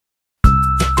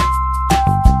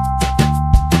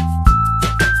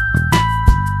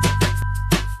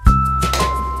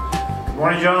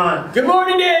morning, John. Good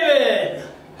morning, David.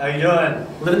 How you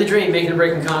doing? Living the dream, making and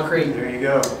breaking concrete. There you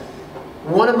go.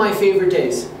 One of my favorite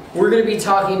days. We're going to be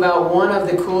talking about one of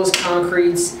the coolest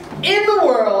concretes in the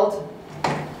world,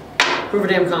 Hoover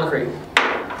Dam concrete.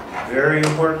 Very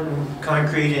important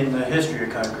concrete in the history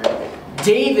of concrete.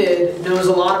 David knows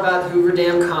a lot about Hoover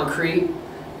Dam concrete.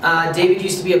 David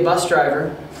used to be a bus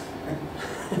driver.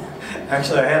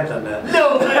 Actually, I have done that.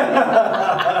 No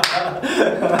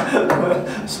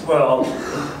Well,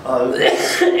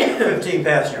 15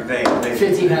 passenger van.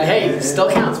 15 hey,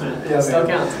 still counts, man. Yeah, still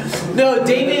counts. No,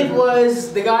 David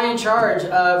was the guy in charge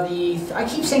of the, I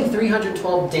keep saying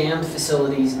 312 dam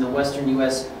facilities in the western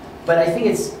U.S., but I think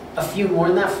it's a few more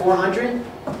than that, 400?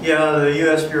 Yeah, the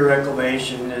U.S. Bureau of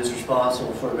Reclamation is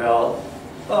responsible for about,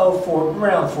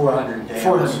 around 400 dams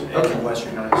 400. in the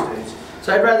western United States.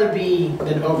 So I'd rather be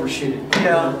than overshoot it.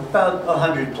 Yeah, about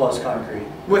 100 plus concrete.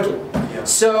 Wicked. Yeah.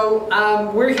 So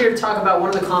we're here to talk about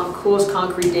one of the coolest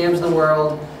concrete dams in the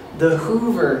world, the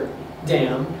Hoover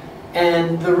Dam.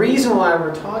 And the reason why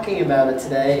we're talking about it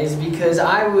today is because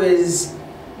I was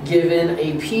given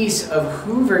a piece of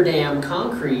Hoover Dam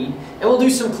concrete, and we'll do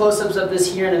some close-ups of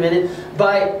this here in a minute,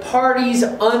 by parties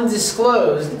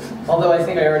undisclosed, although I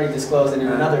think I already disclosed it in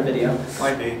another video.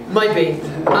 Might be. Might be.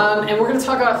 And we're going to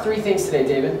talk about three things today,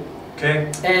 David.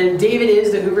 Okay. And David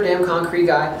is the Hoover Dam concrete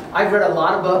guy. I've read a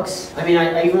lot of books. I mean,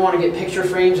 I even want to get picture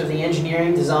frames of the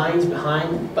engineering designs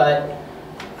behind, but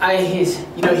he's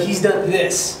done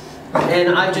this,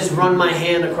 and I've just run my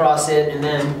hand across it, and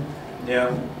then...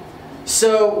 Yeah.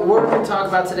 So what we're going to talk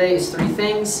about today is three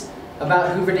things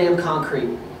about Hoover Dam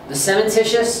concrete. The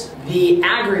cementitious, the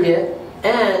aggregate,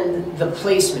 and the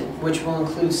placement, which will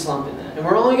include slump in that. And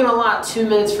we're only going to allot 2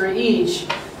 minutes for each,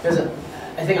 because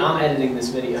I think I'm editing this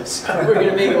video, so we're going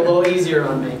to make it a little easier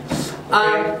on me.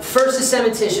 Okay. First is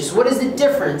cementitious. What is the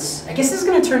difference? I guess this is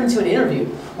going to turn into an interview.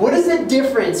 What is the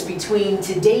difference between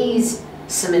today's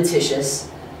cementitious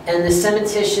and the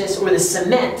cementitious, or the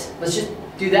cement? Let's just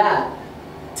do that.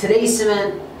 Today's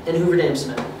cement and Hoover Dam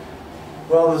cement.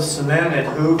 Well, the cement at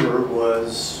Hoover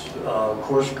was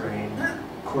coarse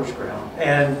ground,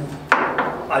 and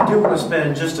I do want to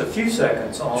spend just a few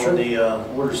seconds on the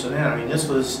water cement. I mean, this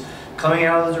was coming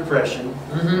out of the Depression,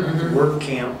 work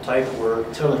camp type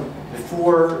work. Totally.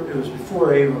 It was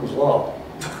before Abrams Law.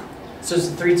 So it's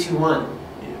 3, 2, 1.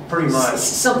 Pretty much.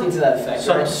 Something to that effect.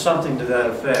 Right? Something to that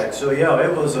effect. So yeah,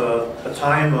 it was a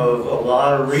time of a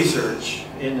lot of research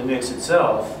in the mix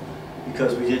itself,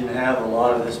 because we didn't have a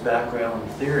lot of this background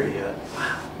theory yet.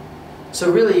 Wow.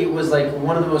 So really it was like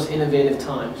one of the most innovative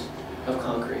times of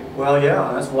concrete. Well,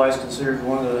 yeah, that's why it's considered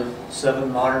one of the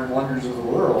 7 modern wonders of the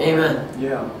world. Amen.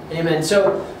 Yeah. Amen.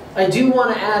 So I do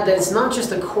want to add that it's not just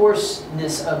the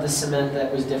coarseness of the cement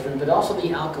that was different, but also the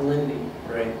alkalinity.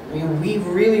 Right. I mean, we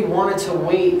really wanted to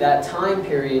wait that time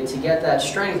period to get that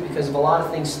strength because of a lot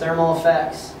of things, thermal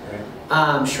effects,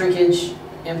 shrinkage,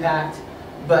 impact.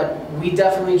 But we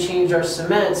definitely changed our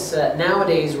cements that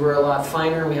nowadays we're a lot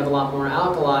finer, we have a lot more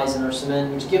alkalis in our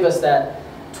cement, which give us that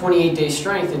 28-day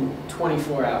strength in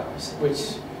 24 hours,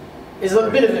 which is a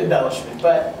bit of embellishment,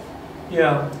 but...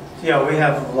 Yeah, we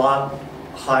have a lot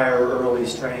higher early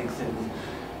strength in,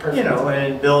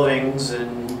 in buildings,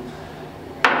 and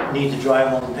need to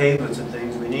drive on pavements and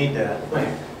things, we need that.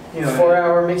 Right.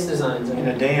 4-hour mix designs. In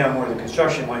a dam where the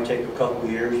construction might take a couple of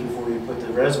years before you put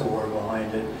the reservoir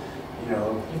behind it,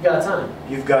 you've got time.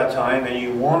 You've got time, and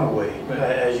you want to wait. Right.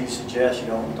 As you suggest, you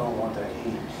don't want that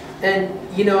heat. And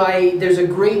there's a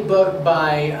great book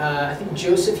by I think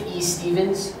Joseph E.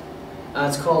 Stevens.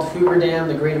 It's called Hoover Dam: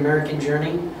 The Great American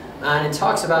Journey, and it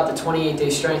talks about the 28-day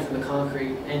strength of the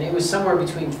concrete. And it was somewhere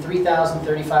between 3,000 and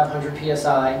 3,500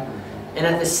 psi. And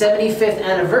at the 75th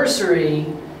anniversary,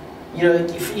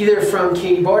 either from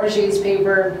Katie Bardaget's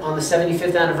paper on the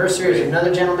 75th anniversary, or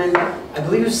another gentleman, I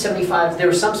believe it was 75, there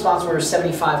were some spots where it was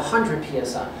 7,500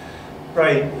 psi.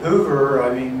 Right, Hoover,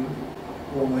 I mean,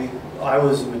 I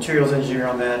was a materials engineer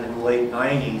on that in the late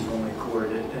 90s when we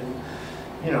poured it,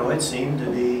 and, it seemed to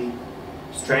be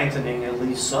strengthening at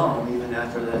least some, even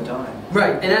after that time.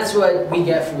 Right, and that's what we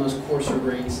get from those coarser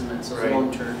grain cements, those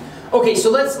long term. Okay, so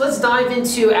let's dive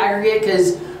into aggregate,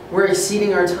 because we're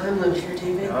exceeding our time limit here,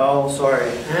 David. Oh, sorry.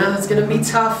 Yeah, it's going to be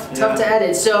tough to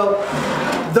edit. So,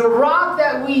 the rock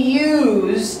that we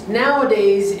use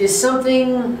nowadays is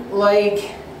something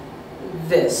like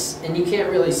this, and you can't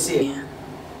really see it.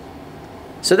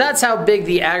 So that's how big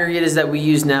the aggregate is that we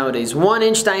use nowadays. 1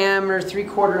 inch diameter,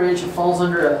 3/4 inch. It falls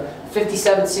under a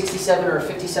 57, 67, or a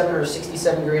 57 or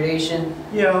 67 gradation.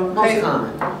 Yeah, most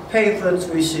common. Pavements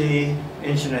we see 1.5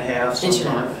 inches,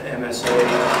 sometimes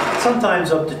MSA,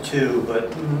 sometimes up to 2,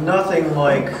 but nothing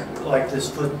like like this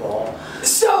football.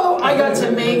 So I got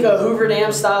to make a Hoover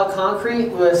Dam style concrete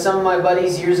with some of my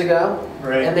buddies years ago.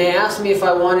 Right. And they asked me if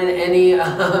I wanted any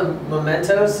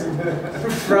mementos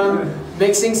from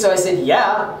mixing. So I said,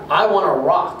 yeah, I want a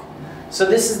rock. So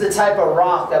this is the type of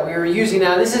rock that we were using.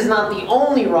 Now this is not the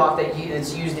only rock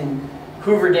that's used in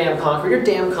Hoover Dam concrete or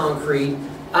dam concrete.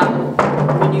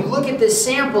 When you look at this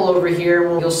sample over here,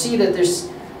 you'll see that there's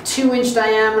 2-inch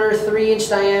diameter, 3-inch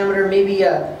diameter, maybe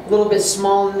a little bit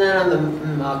smaller than that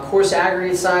on the coarse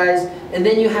aggregate size, and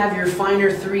then you have your finer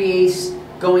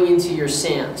 3/8 going into your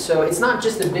sand. So it's not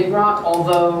just a big rock,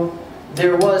 although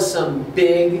there was some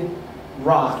big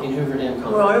rock in Hoover Dam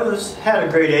concrete. Well, it had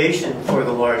a gradation for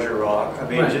the larger rock. I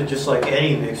mean, right. just like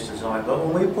any mixed design. But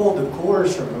when we pulled the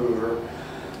cores from Hoover,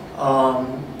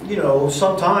 you know,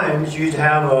 sometimes you'd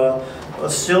have a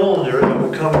cylinder that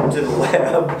would come into the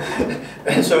lab,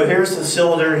 and so here's the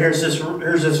cylinder, and here's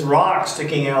this rock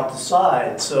sticking out the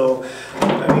side. So,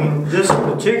 I mean, this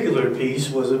particular piece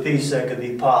was a piece that could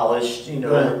be polished, you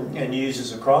know, right. and used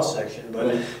as a cross section. But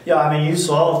right. yeah, I mean, you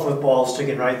saw a football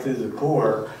sticking right through the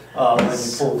core when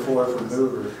you pulled core from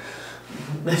Hoover.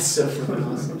 That's so flippin'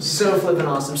 awesome. So flippin'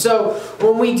 awesome. So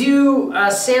when we do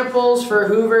samples for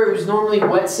Hoover, it was normally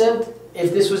wet sieved.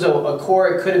 If this was a core,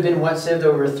 it could have been wet sieved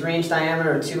over a 3-inch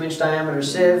diameter or 2-inch diameter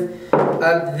sieve.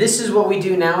 This is what we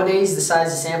do nowadays. The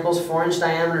size of samples, 4-inch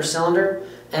diameter cylinder,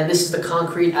 and this is the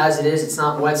concrete as it is. It's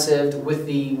not wet sieved with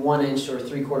the 1-inch or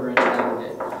 3/4 inch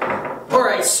aggregate. All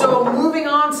right, so moving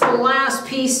on to the last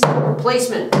piece,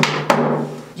 placement.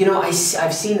 You know, I've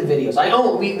seen the videos.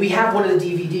 We have one of the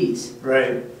DVDs.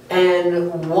 Right.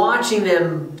 And watching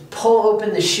them pull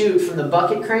open the chute from the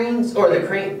bucket cranes, or the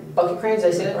bucket cranes,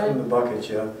 did I say that right? From the buckets,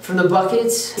 yeah. From the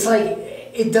buckets, it's like,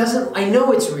 it doesn't, I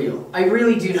know it's real. I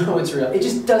really do know it's real. It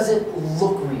just doesn't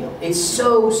look real. It's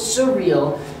so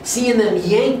surreal seeing them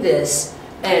yank this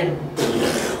and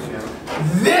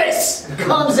this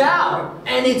comes out.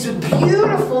 And it's a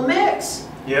beautiful mix.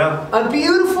 Yeah. A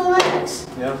beautiful mix.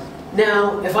 Yeah.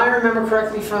 Now, if I remember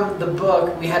correctly from the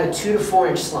book, we had a 2 to 4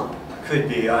 inch slump. Could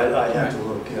be. I'd have to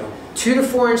look, yeah. 2 to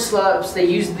 4 inch slumps. They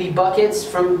used the buckets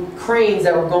from cranes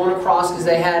that were going across because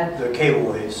they had... The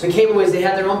cableways. The cableways. They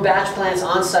had their own batch plants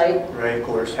on site. Right, of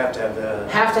course. Have to have that.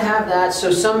 Have to have that.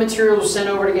 So some material was sent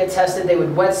over to get tested. They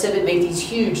would wet sieve it, make these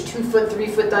huge 2-foot,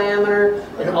 3-foot diameter,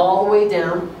 and all the way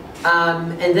down.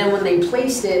 And then when they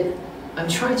placed it, I'm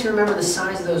trying to remember the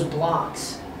size of those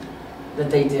blocks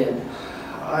that they did.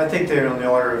 I think they're on the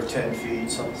order of 10 feet,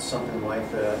 something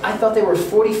like that. I thought they were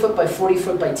 40 foot by 40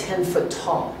 foot by 10 foot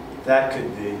tall. That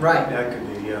could be. Right. That could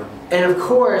be, yeah. And of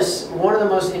course, one of the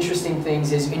most interesting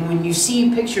things is when you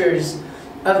see pictures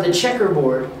of the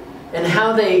checkerboard and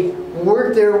how they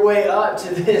work their way up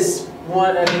to this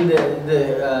one, I mean,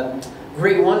 the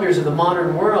great wonders of the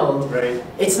modern world. Right.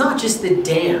 It's not just the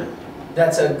dam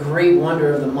that's a great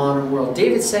wonder of the modern world.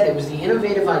 David said it was the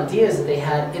innovative ideas that they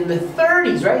had in the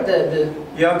 30s, right?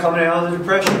 Yeah, coming out of the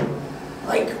Depression.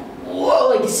 Like, whoa,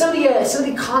 like some of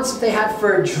the concepts they had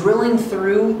for drilling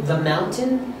through the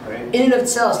mountain, right. In and of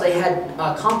itself. They had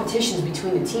competitions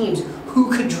between the teams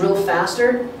who could drill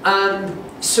faster.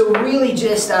 So really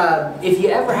just, if you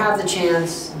ever have the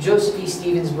chance, Joseph E.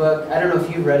 Stevens' book, I don't know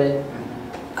if you've read it,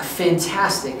 a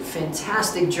fantastic,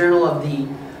 fantastic journal of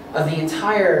the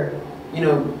entire, you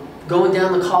know, going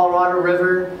down the Colorado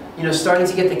River, you know, starting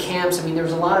to get the camps. I mean, there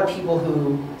was a lot of people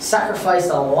who sacrificed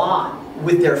a lot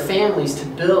with their families to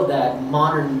build that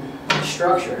modern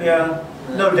structure. Yeah,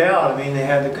 no doubt. I mean, they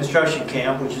had the construction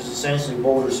camp, which is essentially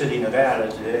Boulder City,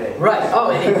 Nevada today. Right.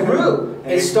 Oh, and it grew.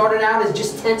 It started out as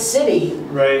just tent city,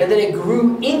 right, and then it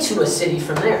grew into a city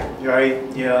from there. Right.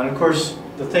 Yeah, and of course,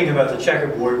 the thing about the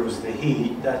checkerboard was the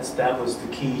heat. That was the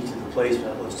key to the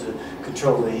placement, was to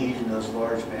control the heat in those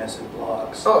large, massive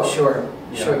blocks. Oh, sure.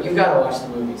 Yeah. Sure. You've got to watch the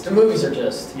movies. The movies are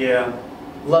just... Yeah.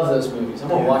 Love those movies. I'm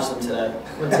going to watch them today.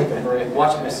 I'm going to take a break.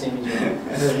 Watch them with Sammy Joe.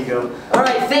 There you go. All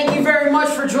right. Thank you very much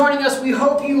for joining us. We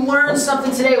hope you learned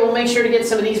something today. We'll make sure to get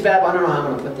some of these bad... I don't know how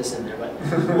I'm going to put this in there,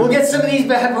 but we'll get some of these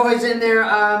bad boys in there.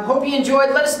 Hope you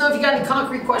enjoyed. Let us know if you got any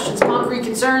concrete questions, concrete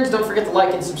concerns. Don't forget to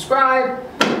like and subscribe.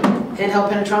 Handheld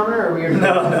penetrometer, or weird?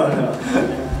 No.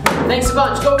 Thanks a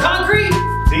bunch. Go concrete!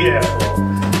 Beat asphalt.